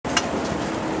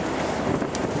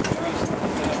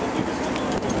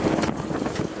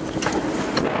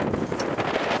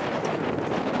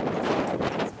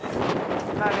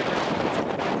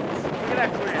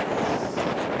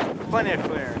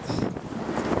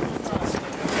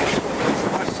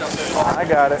I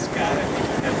got it. You're gonna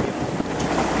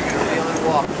be able to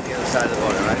walk to the other side of the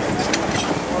boat, right?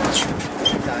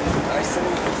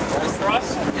 Nice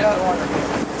cross? Yeah.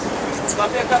 By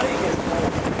the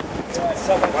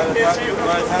time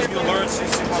you learn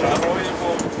CC,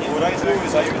 what I do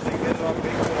is I usually get it on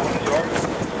big 100 yards,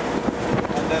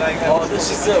 and then I get. Oh, this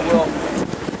is it, Will.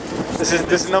 This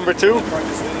is number 2?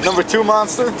 Number 2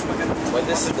 monster? But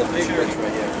this is the big fish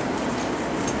right here.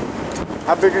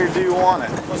 How big do you want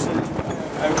it?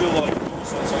 I do like it,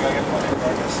 so it's like I get plenty of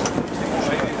practice.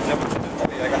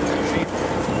 I got the machine.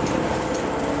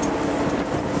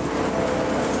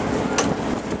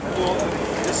 Well,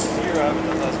 this year I haven't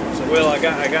done that much. Will, I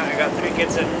got 3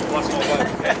 kids and plus my wife.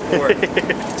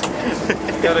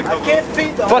 You gotta come I can't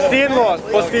feed the Plus the in-laws.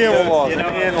 Plus the in-laws. You know, The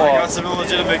I got in-laws. some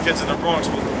illegitimate kids in the Bronx,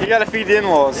 but You gotta feed the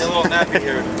in-laws. they're a little nappy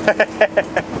here. I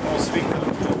don't speak to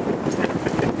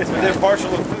them. They're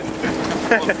partial of fish.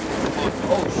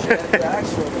 Oh shit, the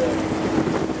actual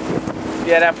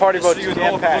Yeah, that party boat's See you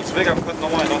know, if it jam-packed. looks big, I'm cutting the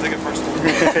line. Don't take it personal.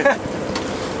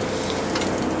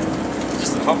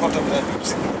 Just how fucked up that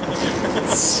is.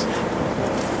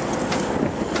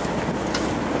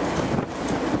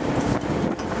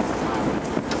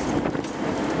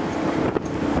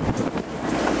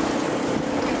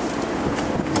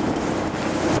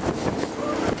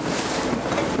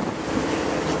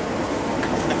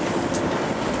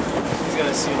 He's got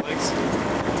to see legs.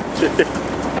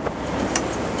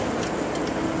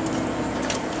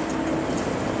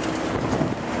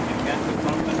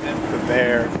 The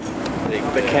bear.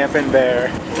 The camping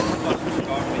bear.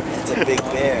 It's a big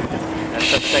bear.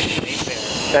 That's a second meat bear.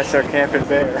 That's our camping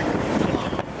bear.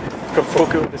 Go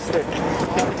poke it with a stick.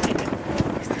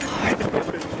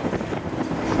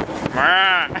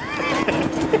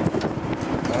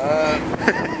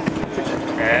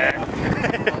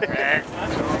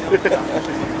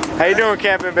 How you doing,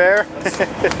 camping bear?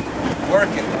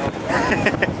 Working.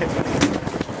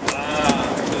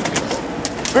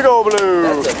 Big old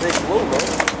blue. That's a big blue, bro.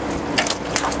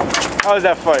 How was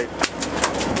that fight?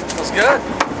 That's good.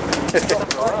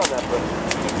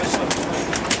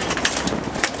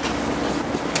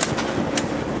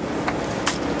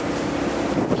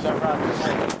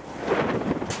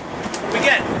 We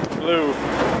get Blue.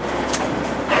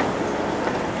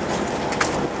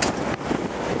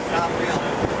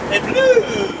 it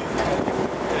blue.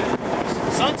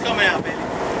 Sun's coming out, baby.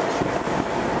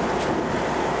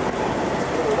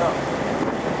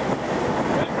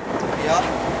 Yeah.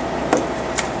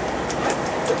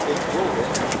 It's a big blue, man.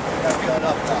 Gotta feel it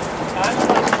up now.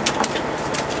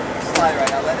 Slide right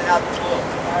now, let it out the blue.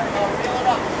 Alright, no, reel it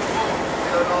up.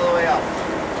 Reel it all the way up.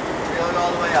 Reel it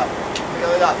all the way up.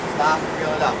 Reel it up. Stop,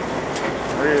 reel it up.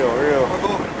 Real. We're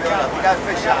moving, reel it up. We got a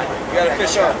fish on. We got a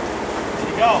fish on. There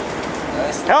you go.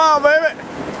 Nice. Come on, baby.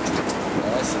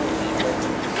 Nice.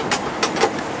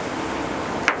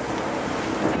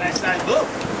 Nice size blue.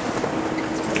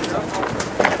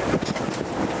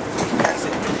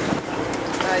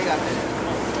 Now you got fish.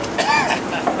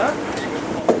 Huh?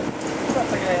 Not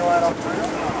taking any light off the reel.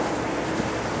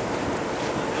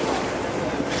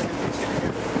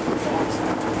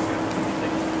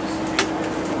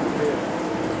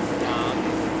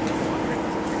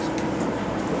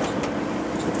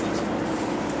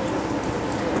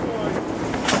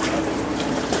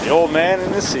 The old man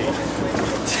in the sea.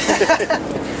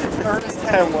 Ernest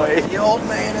Hemingway. The old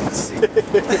man in the sea.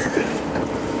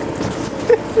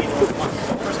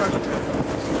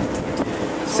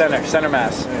 Center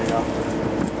mass. There you go.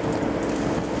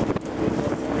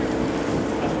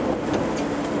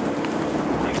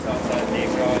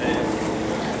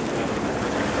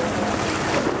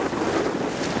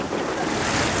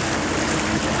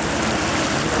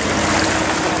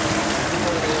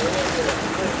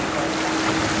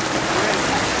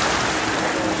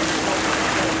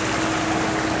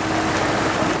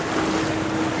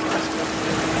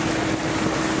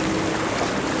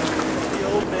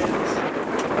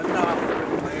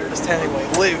 Anyway,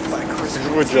 lived by Christmas.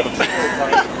 Good job. A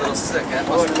little sick, eh?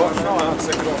 No, I'm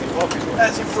sick of all these puppies.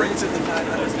 As he brings in the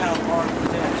 900-pound mark.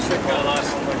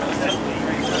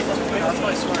 That's why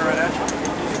I swing right at you.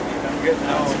 I'm getting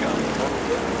out.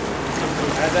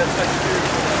 Add that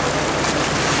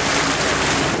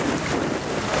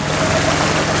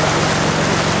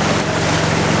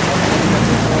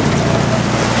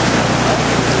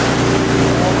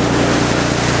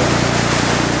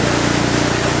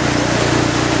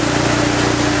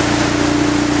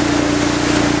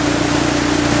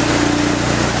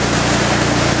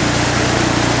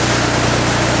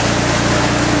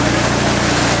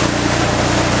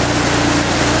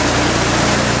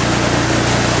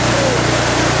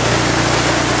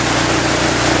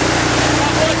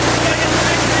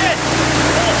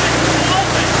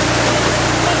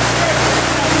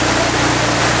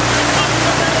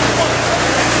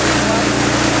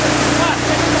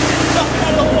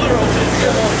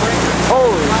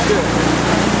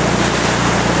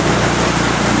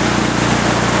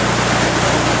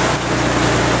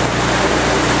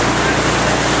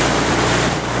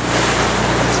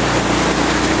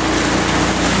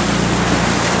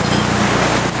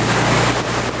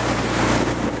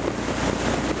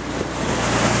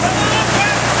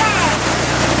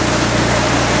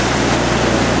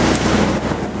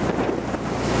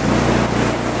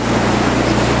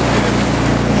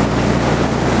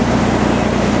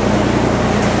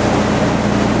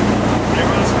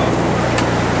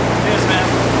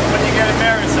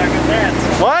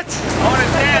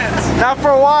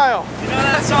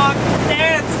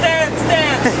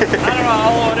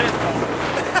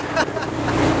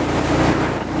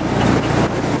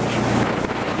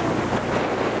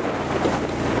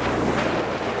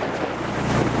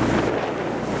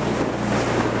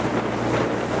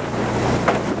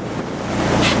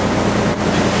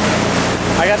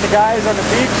I got the guys on the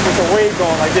beach with the wave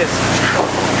going like this.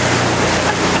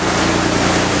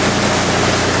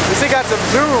 This thing got some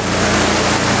zoom.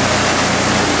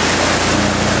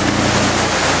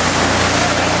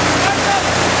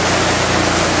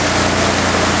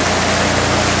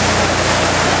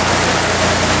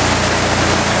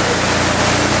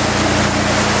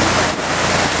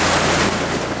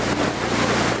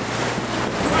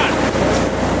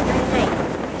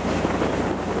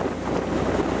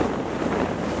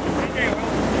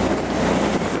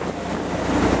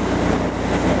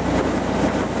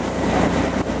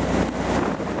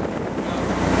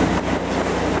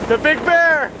 The big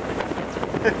bear!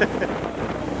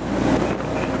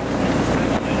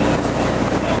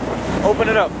 Open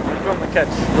it up. Film the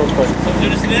catch real quick. So do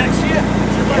this next year.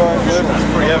 Go ahead. It's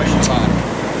pretty heavy.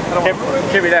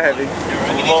 Can't be that heavy.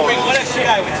 We need to bring one extra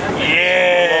guy with you.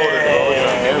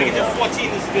 Yeah. We can do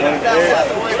 14 this good.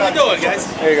 What are we doing, guys?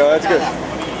 There you go. That's good.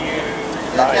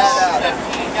 Nice. Get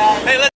out. Hey, let's